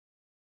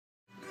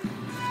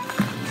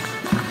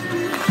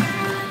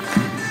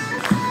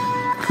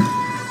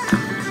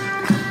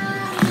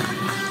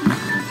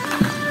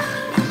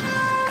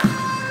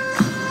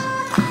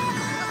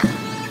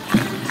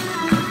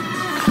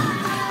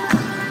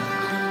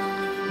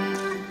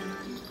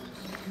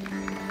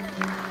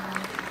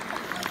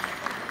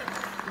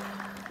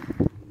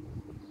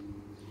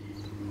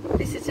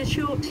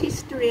short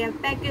history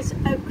of Beggars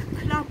Oak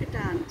Clog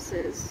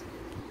dancers.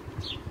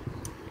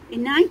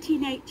 In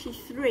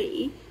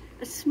 1983,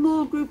 a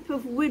small group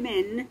of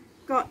women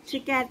got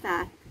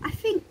together. I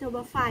think there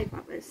were 5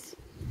 of us.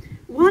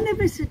 One of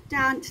us had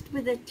danced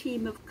with a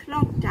team of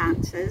clog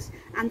dancers,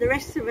 and the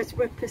rest of us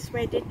were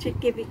persuaded to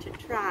give it a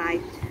try.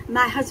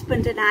 My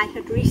husband and I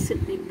had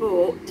recently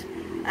bought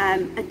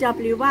a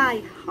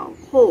WI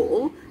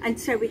hall, and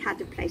so we had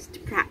a place to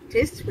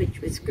practice,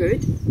 which was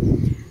good.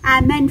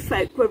 Our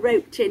menfolk were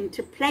roped in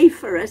to play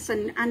for us,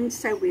 and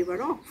so we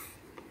were off.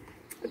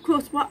 Of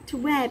course, what to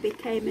wear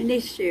became an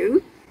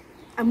issue,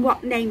 and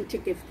what name to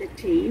give the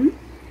team.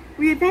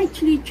 We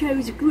eventually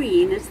chose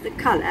green as the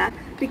colour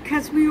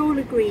because we all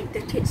agreed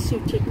that it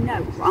suited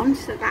no one,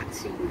 so that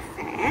seemed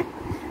fair.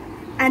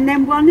 And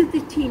then one of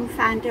the team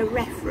found a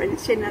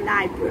reference in a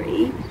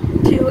library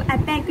to a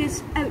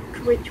Beggars Oak,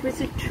 which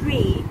was a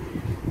tree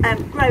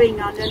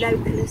growing on a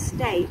local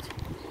estate.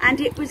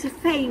 And it was a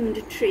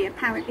famed tree.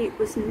 Apparently it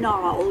was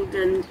gnarled,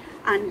 and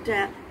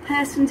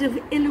persons of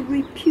ill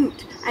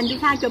repute and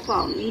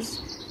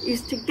vagabonds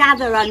used to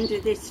gather under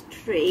this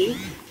tree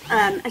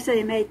as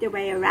they made their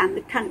way around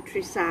the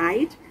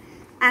countryside.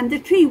 And the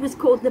tree was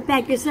called the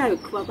Beggars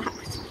Oak. Well, that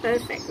was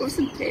perfect,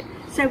 wasn't it?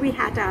 So we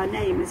had our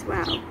name as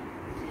well.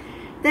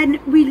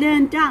 Then we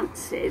learned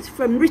dances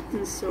from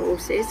written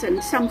sources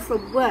and some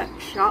from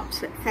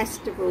workshops at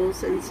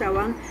festivals and so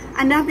on.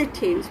 And other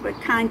teams were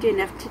kind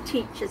enough to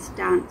teach us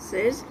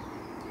dances.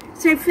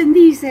 So from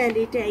these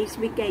early days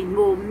we gained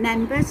more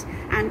members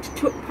and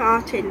took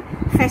part in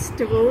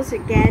festivals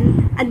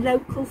again, and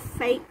local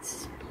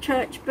fetes,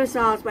 church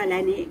bazaars, well,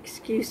 any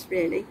excuse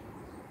really.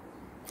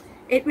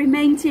 It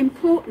remains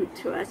important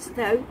to us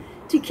though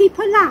to keep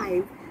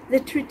alive the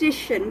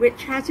tradition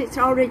which has its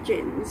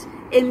origins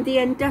in the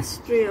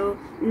industrial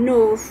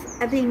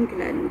north of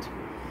England.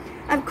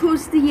 Of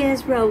course the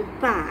years roll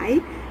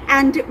by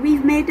and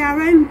we've made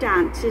our own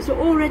dances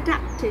or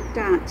adapted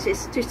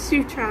dances to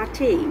suit our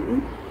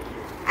team,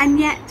 and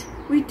yet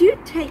we do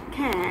take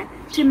care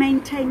to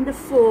maintain the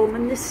form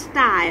and the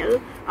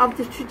style of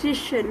the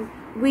tradition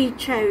we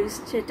chose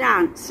to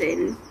dance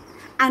in.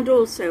 And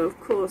also, of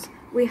course,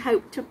 we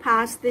hope to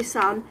pass this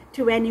on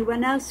to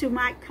anyone else who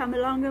might come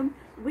along and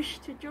wish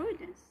to join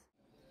us.